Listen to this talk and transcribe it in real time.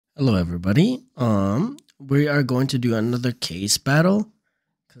Hello everybody. We are going to do another case battle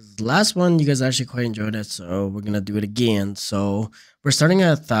because last one you guys actually quite enjoyed it, so we're gonna do it again. So we're starting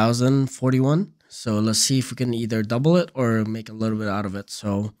at 1041. So let's see if we can either double it or make a little bit out of it.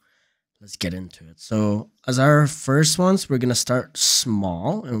 So let's get into it. So as our first ones, we're gonna start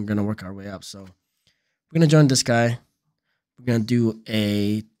small and we're gonna work our way up. So we're gonna join this guy. We're gonna do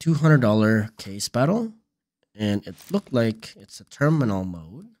a $200 case battle, and it looked like it's a terminal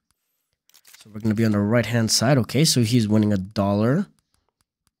mode. So we're going to be on the right-hand side. Okay, so he's winning $1.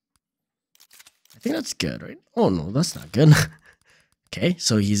 I think that's good, right? Oh, no, that's not good. Okay,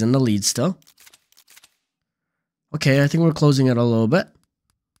 so he's in the lead still. Okay, I think we're closing it a little bit.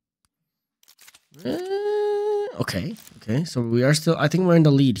 Okay, so we are still... I think we're in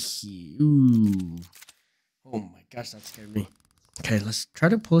the lead here. Ooh. Oh my gosh, that scared me. Okay, let's try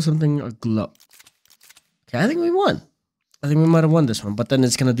to pull something, a glove. Okay, I think we won. I think we might have won this one, but then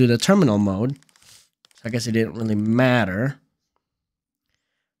it's going to do the terminal mode. So I guess it didn't really matter.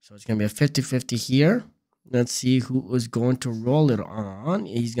 So it's going to be a 50-50 here. Let's see who is going to roll it on.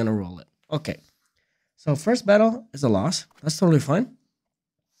 He's going to roll it. Okay. So first battle is a loss. That's totally fine.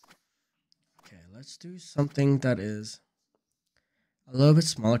 Okay, let's do something that is a little bit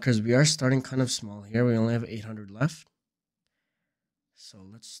smaller because we are starting kind of small here. We only have 800 left. So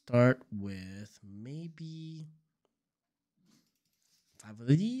let's start with maybe 5 of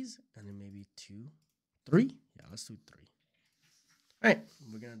these, and then maybe 2, 3. Yeah, let's do 3. All right,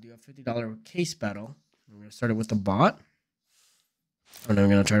 we're gonna do a $50 case battle. We're gonna start it with the bot. And I'm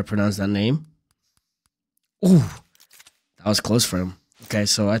gonna try to pronounce that name. Ooh, that was close for him. Okay,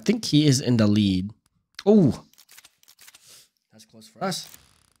 so I think he is in the lead. Ooh, that's close for us.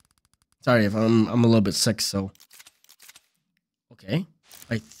 Sorry if I'm a little bit sick. So okay,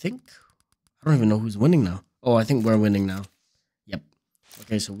 I think I don't even know who's winning now. Oh, I think we're winning now. Yep.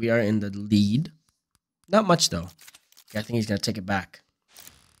 Okay, so we are in the lead. Not much though. Okay, I think he's gonna take it back.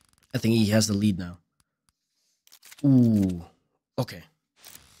 I think he has the lead now. Ooh. Okay.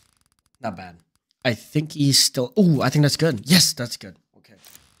 Not bad. I think he's still... Ooh, I think that's good. Yes, that's good. Okay.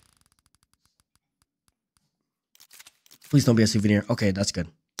 Please don't be a souvenir. Okay, that's good.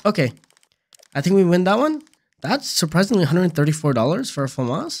 Okay. I think we win that one. That's surprisingly $134 for a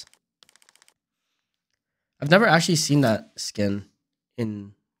FAMAS. I've never actually seen that skin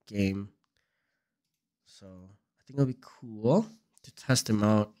in game. So I think it'll be cool to test him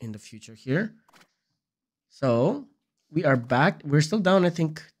out in the future here. So we are back. We're still down, I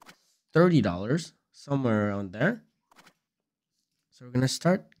think, $30, somewhere around there. So we're gonna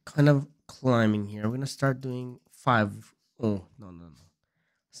start kind of climbing here. We're gonna start doing 5. Oh no.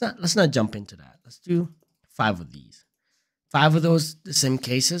 Let's not jump into that. Let's do 5 of these. 5 of those, the same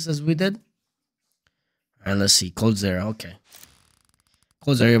cases as we did. All right, let's see. Cold Zero. Okay.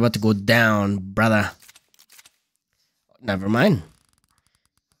 Cold Zero, you're about to go down, brother. Never mind.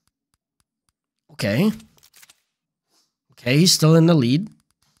 Okay. Okay, he's still in the lead.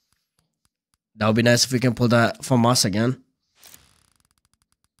 That would be nice if we can pull that from us again.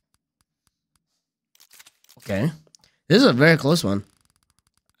 Okay. This is a very close one,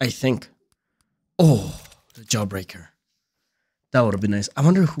 I think. Oh, the Jawbreaker. That would have been nice. I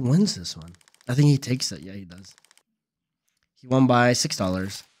wonder who wins this one. I think he takes it. Yeah, he does. He won by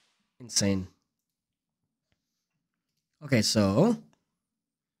 $6. Insane. Okay, so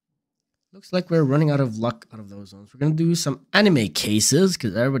looks like we're running out of luck out of those ones. We're going to do some anime cases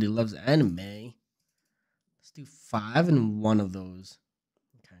because everybody loves anime. Let's do 5 and 1 of those.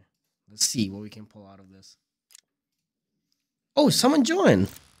 Okay, let's see what we can pull out of this. Oh, someone joined.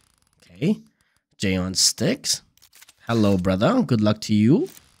 Okay, Jay on Sticks. Hello, brother. Good luck to you.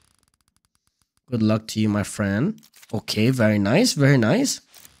 Good luck to you, my friend. Okay, very nice, very nice.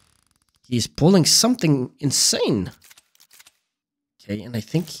 He's pulling something insane. Okay, and I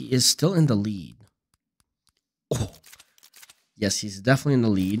think he is still in the lead. Oh, yes, he's definitely in the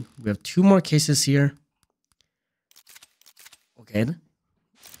lead. We have 2 more cases here. Okay,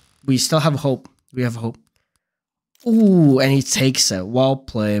 we still have hope. We have hope. Ooh, and he takes it. Well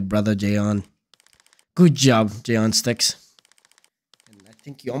played, brother Jayon. Good job, Jayon Sticks. And I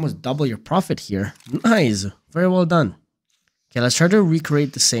think you almost double your profit here. Nice. Very well done. Okay, let's try to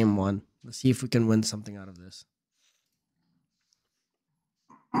recreate the same one. Let's see if we can win something out of this.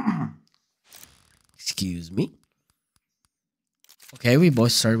 Excuse me. Okay, we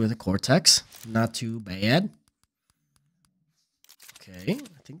both started with a Cortex. Not too bad. Okay,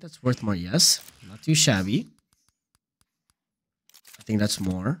 I think that's worth more. Yes, not too shabby. I think that's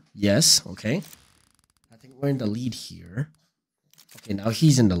more. Yes, okay. I think we're in the lead here. Okay, now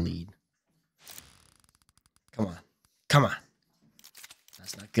he's in the lead. Come on. Come on.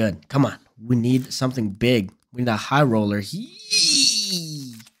 That's not good. Come on. We need something big. We need a high roller.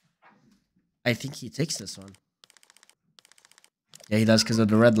 I think he takes this one. Yeah, he does because of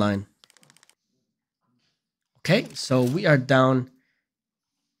the red line. Okay, so we are down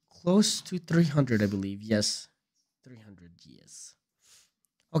close to 300, I believe. Yes. 300, yes.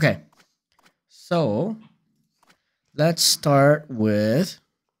 Okay. So, let's start with...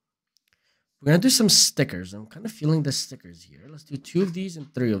 We're going to do some stickers. I'm kind of feeling the stickers here. Let's do 2 of these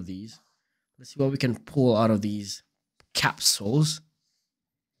and 3 of these. Let's see what we can pull out of these capsules.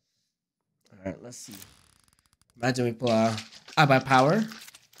 All right, let's see. Imagine we pull a by power.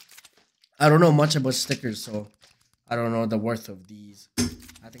 I don't know much about stickers, so I don't know the worth of these.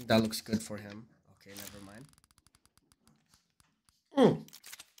 I think that looks good for him. Okay, never mind.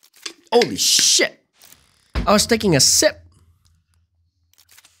 Holy shit. I was taking a sip.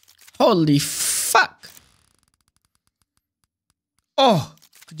 Holy fuck. Oh,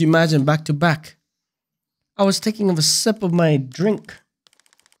 could you imagine back to back? I was taking a sip of my drink.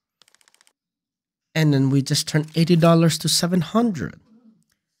 And then we just turned $80 to $700.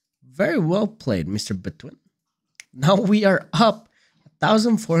 Very well played, Mr. Bituin. Now we are up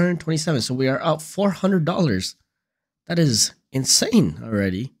 1,427. So we are up $400. That is insane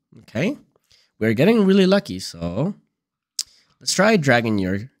already. Okay. We're getting really lucky. So let's try Dragon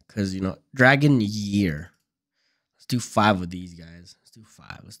Year. Because, you know, Dragon Year. Let's do 5 of these, guys. Let's do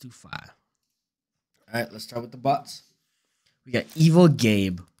 5. Let's do 5. All right, let's start with the bots. We got Evil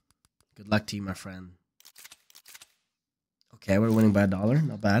Gabe. Good luck to you, my friend. Okay, we're winning by $1.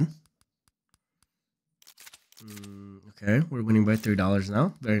 Not bad. Okay, we're winning by $3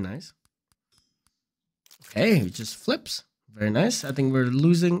 now. Very nice. Okay, it just flips. Very nice. I think we're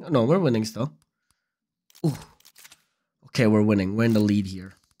losing. No, we're winning still. Ooh. Okay, we're winning. We're in the lead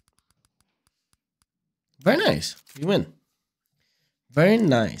here. Very nice. We win. Very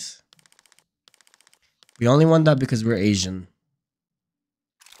nice. We only won that because we're Asian.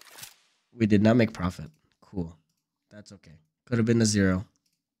 We did not make profit. Cool. That's okay. Could have been a 0.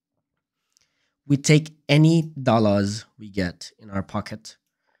 We take any dollars we get in our pocket.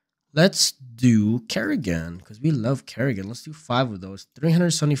 Let's do Kerrigan because we love Kerrigan. Let's do 5 of those.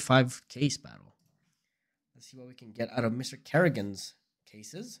 375 case battle. Let's see what we can get out of Mr. Kerrigan's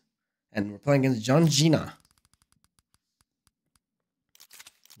cases. And we're playing against John Gina.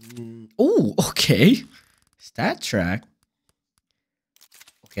 Oh, okay. Stat track.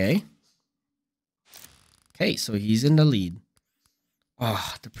 Okay. Okay, so he's in the lead.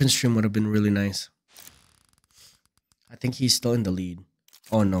 Oh, the Prince stream would have been really nice. I think he's still in the lead.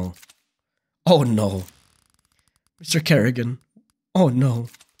 Oh, no. Oh, no. Mr. Kerrigan. Oh, no.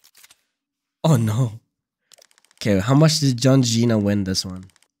 Oh, no. Okay, how much did John Gina win this one?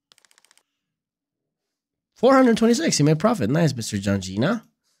 426. He made profit. Nice, Mr. John Gina.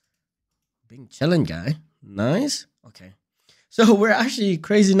 Big chillin' guy. Nice. Okay. So we're actually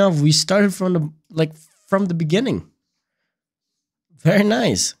crazy enough. We started from the beginning. Very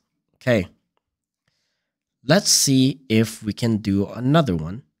nice. Okay. Let's see if we can do another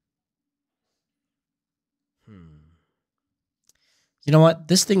one. You know what?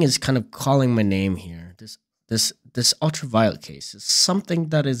 This thing is kind of calling my name here. This ultraviolet case is something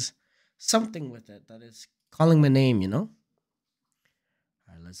that is something with it that is calling my name, you know?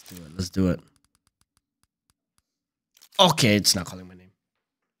 All right, let's do it. Let's do it. Okay, it's not calling my name.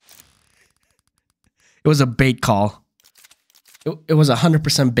 It was a bait call. It was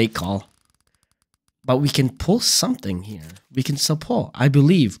 100% bait call. But we can pull something here. We can still pull. I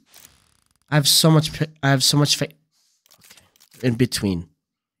believe. I have so much faith. Okay. In between.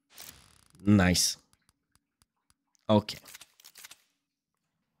 Nice. Okay.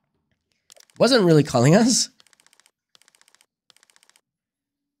 Wasn't really calling us.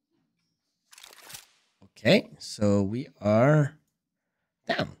 Okay, so we are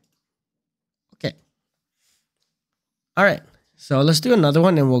down. Okay. All right. So let's do another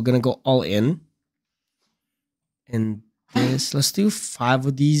one and we're going to go all in. And this, let's do 5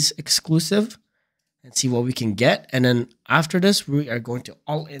 of these exclusive and see what we can get. And then after this, we are going to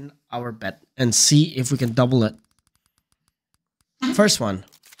all in our bet and see if we can double it. First one.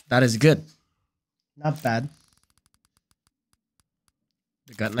 That is good. Not bad.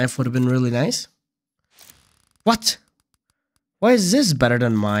 The gut knife would have been really nice. What? Why is this better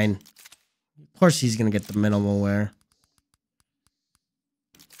than mine? Of course he's going to get the minimal wear.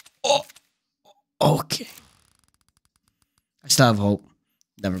 Oh, okay. I still have hope.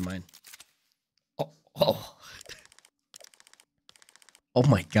 Never mind. Oh. Oh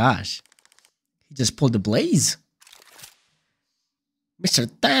my gosh. He just pulled the blaze. Mr.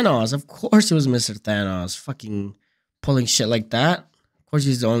 Thanos. Of course it was Mr. Thanos. Fucking pulling shit like that. Of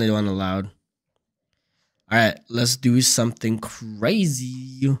Portuguese is the only one allowed. All right, let's do something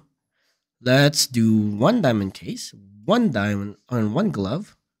crazy. Let's do 1 diamond case, 1 diamond on 1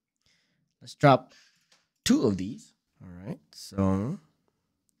 glove. Let's drop 2 of these. All right, so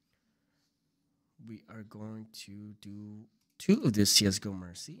we are going to do 2 of this CSGO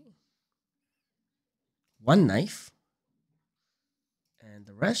Mercy, 1 knife, and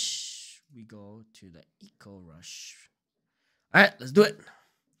the rest we go to the Eco Rush. All right, let's do it.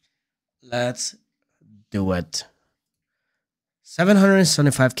 Let's do it.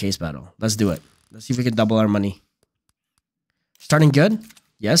 775 case battle. Let's do it. Let's see if we can double our money. Starting good.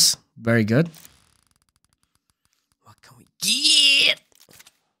 Yes, very good. What can we get?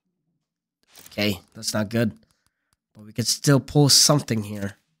 Okay, that's not good. But we can still pull something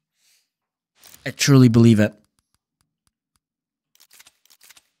here. I truly believe it.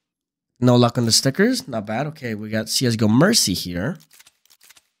 No luck on the stickers. Not bad. Okay, we got CSGO Mercy here.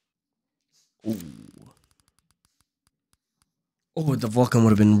 Ooh. Oh, the Vulcan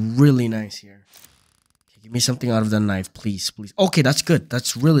would have been really nice here. Okay, give me something out of the knife, please, please. Okay, that's good.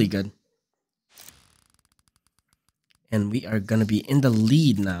 That's really good. And we are going to be in the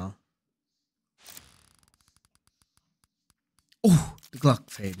lead now. Oh, the Glock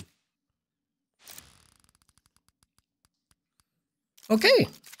fade. Okay.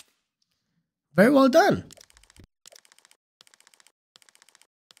 Very well done.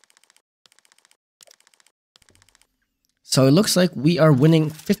 So it looks like we are winning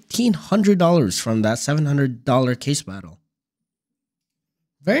 $1,500 from that $700 case battle.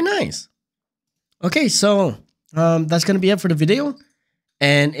 Very nice. Okay, so that's going to be it for the video.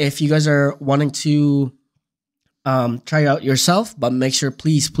 And if you guys are wanting to try it out yourself, but make sure,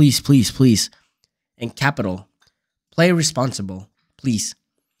 please, please, please, please, in capital, play responsible, please.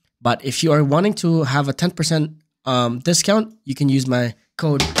 But if you are wanting to have a 10% discount, you can use my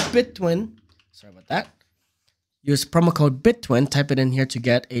code Bituin. Sorry about that. Use promo code Bituin, type it in here to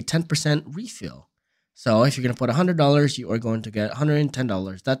get a 10% refill. So if you're going to put $100, you are going to get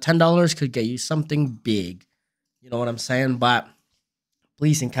 $110. That $10 could get you something big. You know what I'm saying? But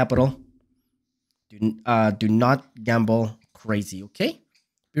please, in capital, do not gamble crazy, okay?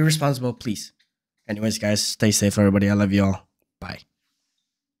 Be responsible, please. Anyways, guys, stay safe, everybody. I love you all. Bye.